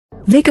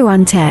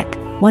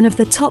Vigorun, one of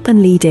the top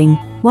and leading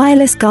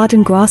wireless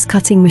garden grass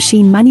cutting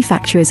machine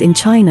manufacturers in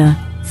China,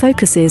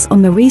 focuses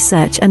on the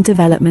research and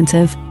development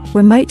of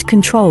remote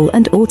control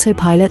and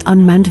autopilot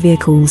unmanned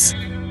vehicles.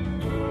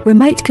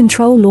 Remote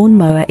control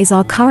lawnmower is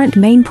our current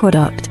main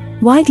product,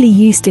 widely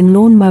used in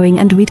lawn mowing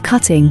and weed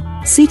cutting,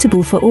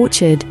 suitable for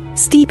orchard,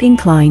 steep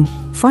incline,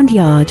 front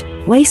yard,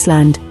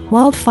 wasteland,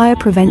 wildfire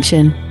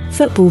prevention,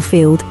 football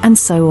field, and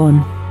so on.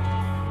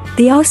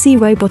 The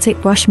RC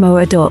robotic brush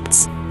mower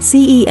adopts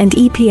CE and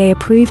EPA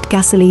approved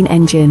gasoline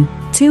engine,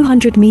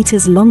 200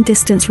 meters long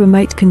distance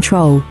remote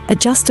control,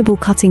 adjustable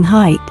cutting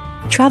height,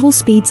 travel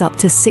speeds up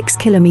to 6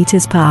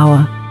 kilometers per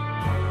hour.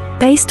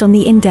 Based on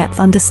the in-depth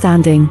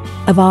understanding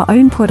of our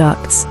own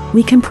products,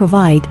 we can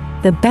provide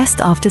the best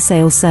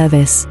after-sales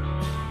service.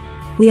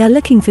 We are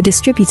looking for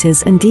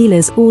distributors and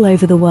dealers all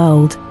over the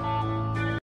world.